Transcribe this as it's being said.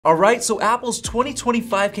Alright, so Apple's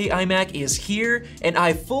 2025K iMac is here, and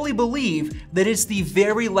I fully believe that it's the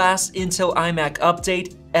very last Intel iMac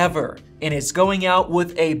update ever, and it's going out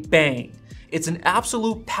with a bang. It's an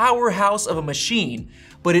absolute powerhouse of a machine,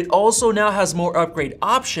 but it also now has more upgrade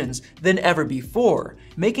options than ever before,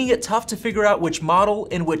 making it tough to figure out which model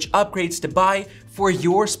and which upgrades to buy for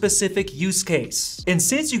your specific use case. And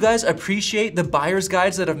since you guys appreciate the buyer's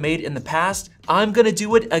guides that I've made in the past, I'm gonna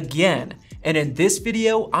do it again. And in this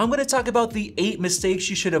video, I'm gonna talk about the 8 mistakes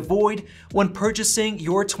you should avoid when purchasing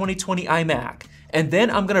your 2020 iMac. And then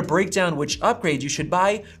I'm gonna break down which upgrades you should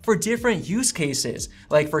buy for different use cases,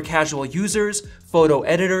 like for casual users, photo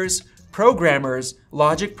editors, programmers,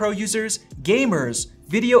 Logic Pro users, gamers,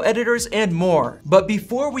 video editors, and more. But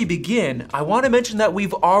before we begin, I want to mention that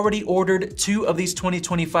we've already ordered 2 of these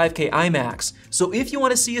 2025K iMacs. So if you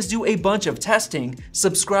want to see us do a bunch of testing,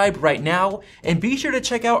 subscribe right now, and be sure to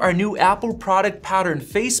check out our new Apple product pattern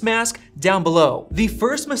face mask down below. The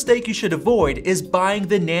first mistake you should avoid is buying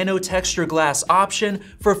the nano texture glass option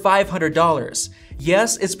for $500.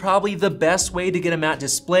 Yes, it's probably the best way to get a matte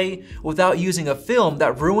display without using a film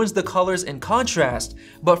that ruins the colors and contrast,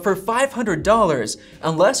 but for $500,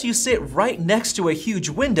 unless you sit right next to a huge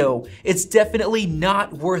window, it's definitely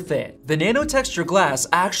not worth it. The nano texture glass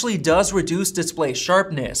actually does reduce display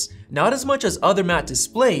sharpness, not as much as other matte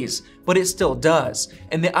displays, but it still does,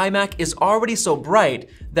 and the iMac is already so bright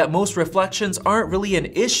that most reflections aren't really an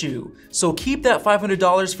issue, so keep that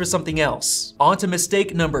 $500 for something else. On to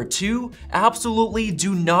mistake number 2, absolutely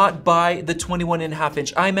do not buy the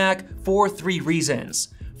 21.5-inch iMac for 3 reasons.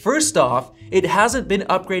 First off, it hasn't been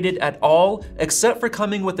upgraded at all except for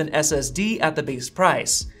coming with an SSD at the base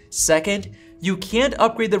price. Second, you can't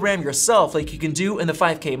upgrade the RAM yourself like you can do in the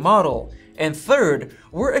 5K model. And third,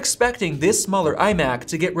 we're expecting this smaller iMac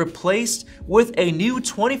to get replaced with a new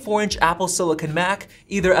 24-inch Apple Silicon Mac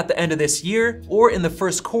either at the end of this year or in the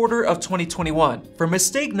first quarter of 2021. For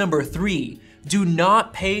mistake number 3, do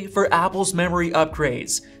not pay for Apple's memory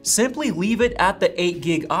upgrades. Simply leave it at the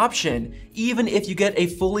 8GB option, even if you get a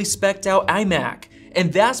fully spec'd out iMac.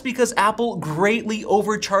 And that's because Apple greatly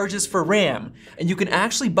overcharges for RAM, and you can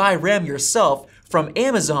actually buy RAM yourself from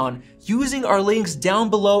Amazon using our links down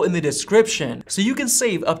below in the description, so you can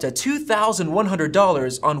save up to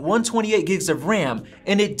 $2,100 on 128 gigs of RAM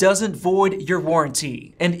and it doesn't void your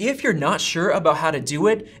warranty. And if you're not sure about how to do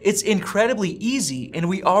it, it's incredibly easy, and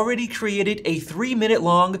we already created a 3-minute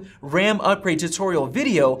long RAM upgrade tutorial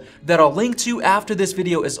video that I'll link to after this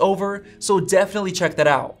video is over, so definitely check that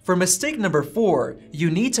out. For mistake number 4, you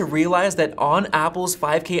need to realize that on Apple's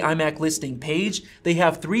 5K iMac listing page, they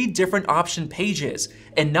have 3 different option pages,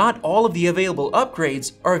 and not all of the available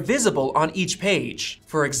upgrades are visible on each page.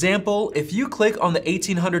 For example, if you click on the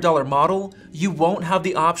 $1,800 model, you won't have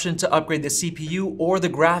the option to upgrade the CPU or the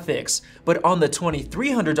graphics, but on the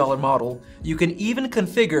 $2,300 model, you can even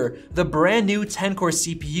configure the brand new 10-core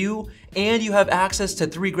CPU, and you have access to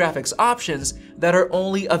 3 graphics options that are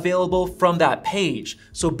only available from that page,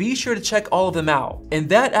 so be sure to check all of them out. And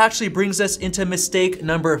that actually brings us into mistake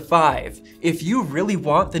number 5. If you really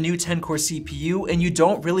want the new 10-core CPU and you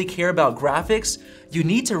don't really care about graphics, you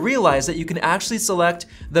need to realize that you can actually select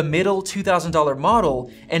the middle $2,000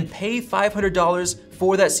 model and pay $500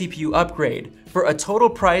 for that CPU upgrade, for a total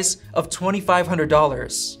price of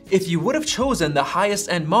 $2,500. If you would have chosen the highest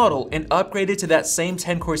end model and upgraded to that same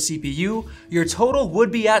 10-core CPU, your total would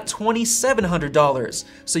be at $2,700.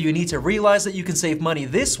 So you need to realize that you can save money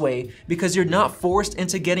this way because you're not forced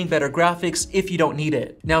into getting better graphics if you don't need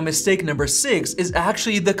it. Now, mistake number 6 is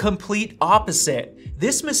actually the complete opposite.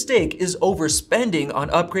 This mistake is overspending on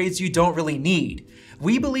upgrades you don't really need.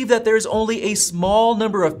 We believe that there's only a small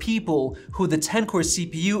number of people who the 10-core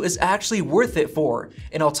CPU is actually worth it for,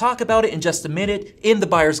 and I'll talk about it in just a minute in the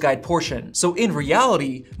buyer's guide portion. So in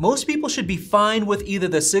reality, most people should be fine with either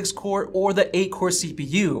the 6-core or the 8-core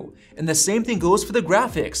CPU, and the same thing goes for the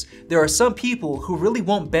graphics. There are some people who really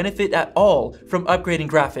won't benefit at all from upgrading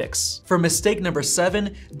graphics. For mistake number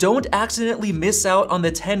 7, don't accidentally miss out on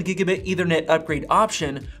the 10 gigabit Ethernet upgrade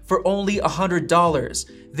option for only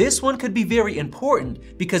 $100. This one could be very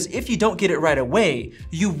important because if you don't get it right away,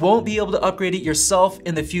 you won't be able to upgrade it yourself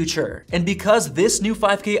in the future. And because this new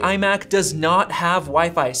 5K iMac does not have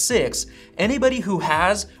Wi-Fi 6, anybody who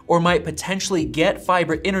has or might potentially get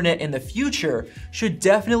fiber internet in the future should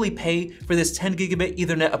definitely pay for this 10 gigabit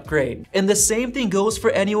Ethernet upgrade. And the same thing goes for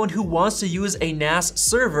anyone who wants to use a NAS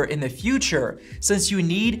server in the future, since you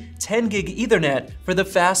need 10 gig Ethernet for the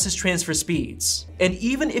fastest transfer speeds. And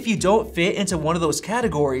even if you don't fit into one of those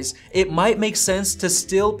categories, it might make sense to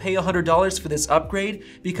still pay $100 for this upgrade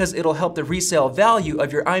because it'll help the resale value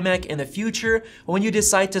of your iMac in the future when you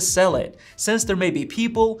decide to sell it, since there may be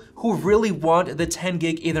people who really want the 10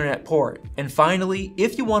 gig Ethernet port. And finally,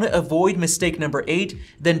 if you want to avoid mistake number 8,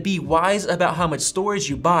 then be wise about how much storage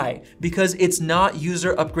you buy, because it's not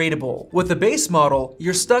user upgradable. With the base model,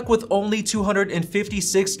 you're stuck with only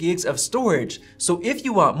 256 gigs of storage, so if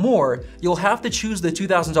you want more, you'll have to choose the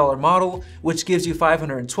 $2,000 model, which gives you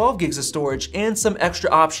 512 gigs of storage and some extra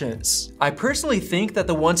options. I personally think that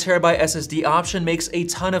the 1TB SSD option makes a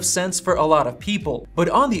ton of sense for a lot of people, but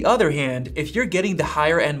on the other hand, if you're getting the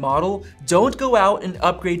higher end model, don't go out and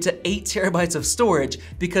upgrade to 8TB of storage,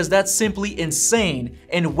 because that's simply insane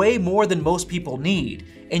and way more than most people need.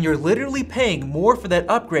 And you're literally paying more for that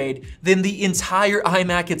upgrade than the entire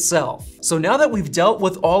iMac itself. So now that we've dealt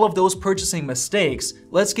with all of those purchasing mistakes,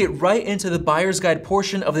 let's get right into the buyer's guide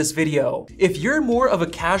portion of this video. If you're more of a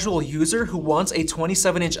casual user who wants a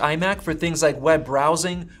 27-inch iMac for things like web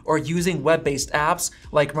browsing or using web-based apps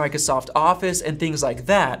like Microsoft Office and things like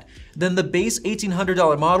that, then the base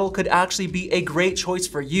 $1,800 model could actually be a great choice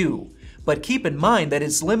for you. But keep in mind that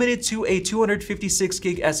it's limited to a 256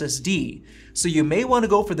 gig SSD, so you may want to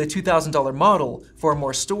go for the $2,000 model for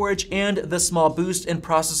more storage and the small boost in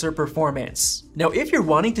processor performance. Now, if you're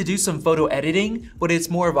wanting to do some photo editing, but it's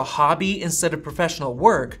more of a hobby instead of professional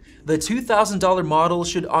work, the $2,000 model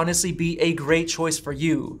should honestly be a great choice for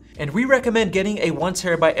you. And we recommend getting a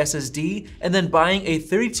 1TB SSD and then buying a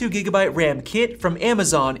 32GB RAM kit from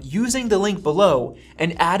Amazon using the link below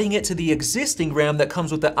and adding it to the existing RAM that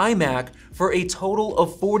comes with the iMac for a total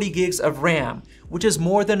of 40 gigs of RAM, which is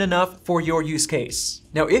more than enough for your use case.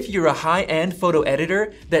 Now, if you're a high-end photo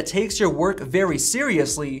editor that takes your work very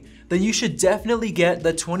seriously, then you should definitely get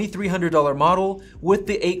the $2,300 model with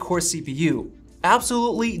the 8-core CPU.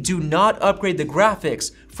 Absolutely do not upgrade the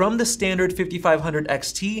graphics from the standard 5500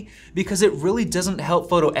 XT because it really doesn't help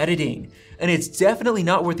photo editing, and it's definitely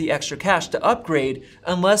not worth the extra cash to upgrade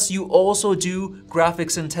unless you also do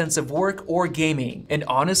graphics intensive work or gaming. And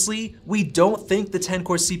honestly, we don't think the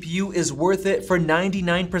 10-core CPU is worth it for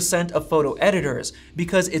 99% of photo editors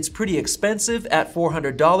because it's pretty expensive at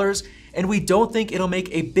 $400, and we don't think it'll make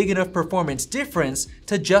a big enough performance difference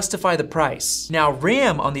to justify the price. Now,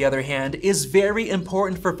 RAM, on the other hand, is very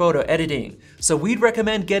important for photo editing, so we'd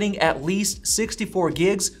recommend getting at least 64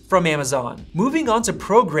 gigs from Amazon. Moving on to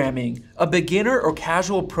programming, a beginner or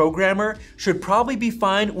casual programmer should probably be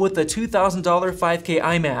fine with the $2,000 5K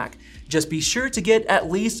iMac. Just be sure to get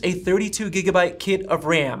at least a 32GB kit of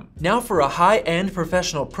RAM. Now, for a high-end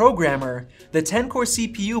professional programmer, the 10-core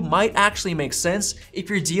CPU might actually make sense if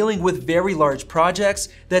you're dealing with very large projects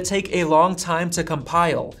that take a long time to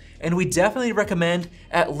compile, and we definitely recommend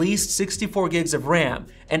at least 64 gigs of RAM,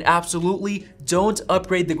 and absolutely don't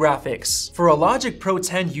upgrade the graphics. For a Logic Pro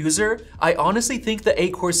 10 user, I honestly think the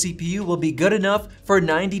 8-core CPU will be good enough for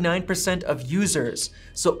 99% of users,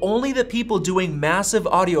 so only the people doing massive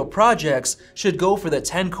audio projects should go for the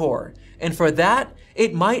 10-core. And for that,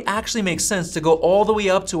 it might actually make sense to go all the way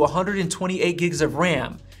up to 128 gigs of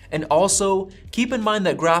RAM. And also, keep in mind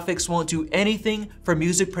that graphics won't do anything for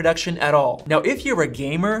music production at all. Now, if you're a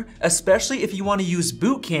gamer, especially if you want to use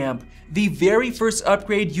Boot Camp, the very first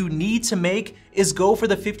upgrade you need to make is go for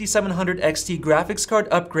the 5700 XT graphics card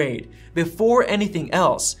upgrade before anything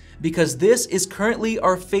else, because this is currently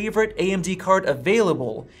our favorite AMD card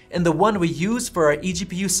available and the one we use for our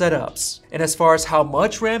eGPU setups. And as far as how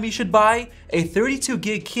much RAM you should buy, a 32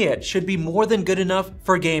 gig kit should be more than good enough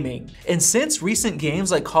for gaming. And since recent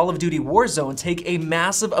games like Call of Duty Warzone take a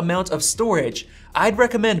massive amount of storage, I'd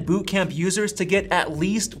recommend Boot Camp users to get at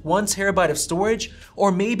least 1TB of storage,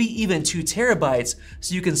 or maybe even 2TB,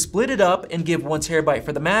 so you can split it up and give 1TB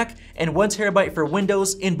for the Mac and 1TB for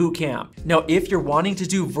Windows in Boot Camp. Now, if you're wanting to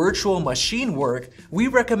do virtual machine work, we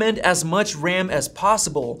recommend as much RAM as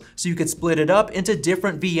possible, so you could split it up into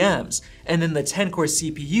different VMs, and then the 10-core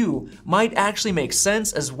CPU might actually make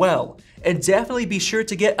sense as well. And definitely be sure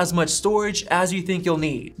to get as much storage as you think you'll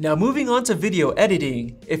need. Now, moving on to video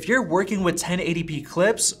editing, if you're working with 1080p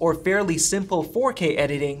clips or fairly simple 4K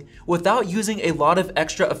editing without using a lot of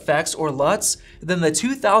extra effects or LUTs, then the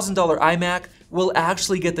 $2,000 iMac will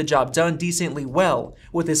actually get the job done decently well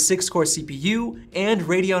with a 6-core CPU and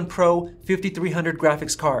Radeon Pro 5300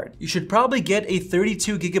 graphics card. You should probably get a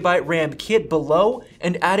 32GB RAM kit below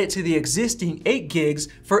and add it to the existing 8 gigs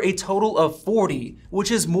for a total of 40, which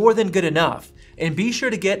is more than good enough. And be sure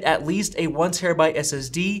to get at least a 1TB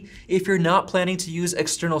SSD if you're not planning to use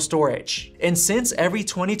external storage. And since every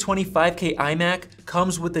 2025K iMac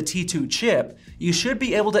comes with the T2 chip, you should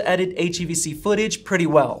be able to edit HEVC footage pretty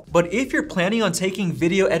well. But if you're planning on taking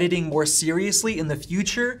video editing more seriously in the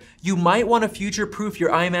future, you might want to future-proof your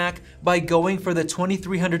iMac by going for the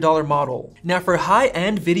 $2,300 model. Now for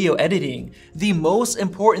high-end video editing, the most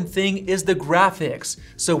important thing is the graphics,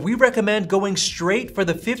 so we recommend going straight for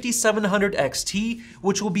the 5700 XT,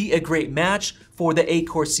 which will be a great match for the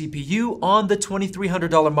 8-core CPU on the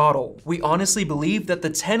 $2,300 model. We honestly believe that the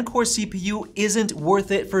 10-core CPU isn't worth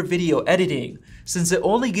it for video editing, since it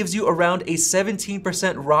only gives you around a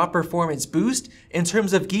 17% raw performance boost in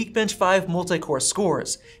terms of Geekbench 5 multi-core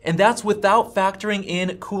scores, and that's without factoring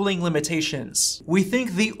in cooling limitations. We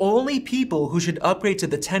think the only people who should upgrade to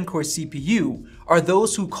the 10-core CPU are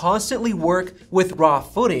those who constantly work with raw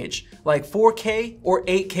footage, like 4K or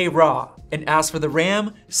 8K raw. And as for the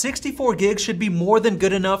RAM, 64 gigs should be more than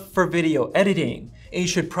good enough for video editing, and you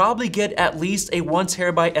should probably get at least a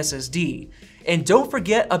 1TB SSD. And don't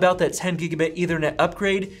forget about that 10GB Ethernet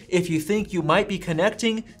upgrade if you think you might be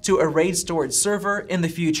connecting to a RAID storage server in the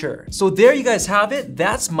future. So there you guys have it.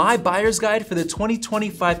 That's my buyer's guide for the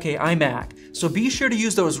 2025K iMac. So be sure to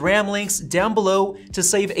use those RAM links down below to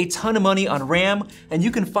save a ton of money on RAM, and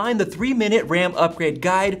you can find the 3-minute RAM upgrade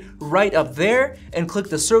guide right up there, and click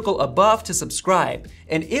the circle above to subscribe.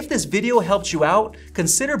 And if this video helped you out,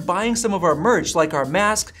 consider buying some of our merch like our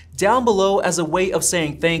mask down below as a way of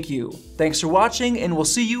saying thank you. Thanks for watching, and we'll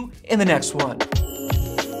see you in the next one.